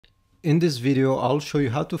In this video, I'll show you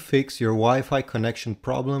how to fix your Wi-Fi connection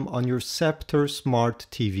problem on your Sceptre Smart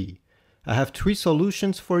TV. I have 3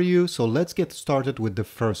 solutions for you, so let's get started with the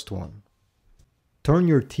first one. Turn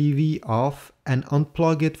your TV off and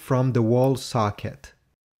unplug it from the wall socket.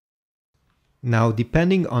 Now,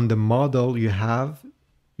 depending on the model you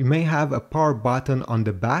may have a power button on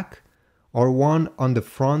the back or one on the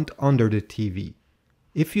front under the TV.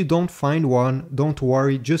 If you don't find one, don't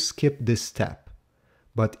worry, just skip this step.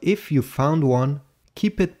 But if you found one,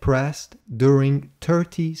 keep it pressed during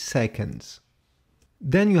 30 seconds.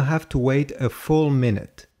 Then you have to wait a full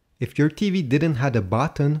minute. If your TV didn't have a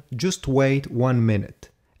button, just wait 1 minute.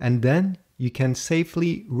 And then you can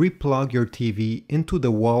safely replug your TV into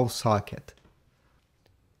the wall socket.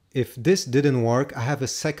 If this didn't work, I have a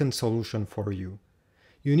second solution for you.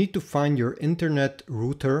 You need to find your internet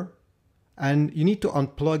router and you need to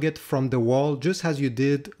unplug it from the wall just as you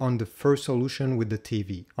did on the first solution with the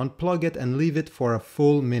TV. Unplug it and leave it for a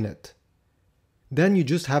full minute. Then you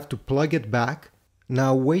just have to plug it back.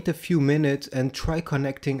 Now wait a few minutes and try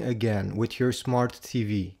connecting again with your smart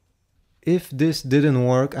TV. If this didn't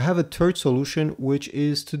work, I have a third solution, which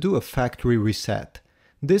is to do a factory reset.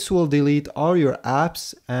 This will delete all your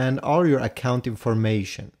apps and all your account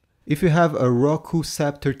information. If you have a Roku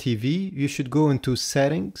Sceptre TV, you should go into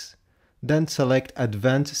Settings, then select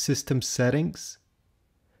Advanced System Settings,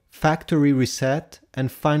 Factory Reset,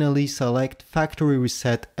 and finally select Factory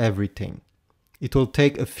Reset Everything. It will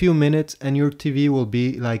take a few minutes and your TV will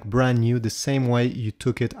be like brand new, the same way you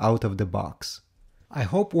took it out of the box. I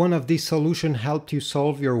hope one of these solutions helped you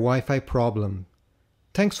solve your Wi-Fi problem.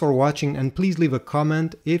 Thanks for watching, and please leave a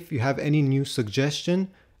comment if you have any new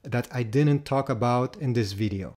suggestion that I didn't talk about in this video.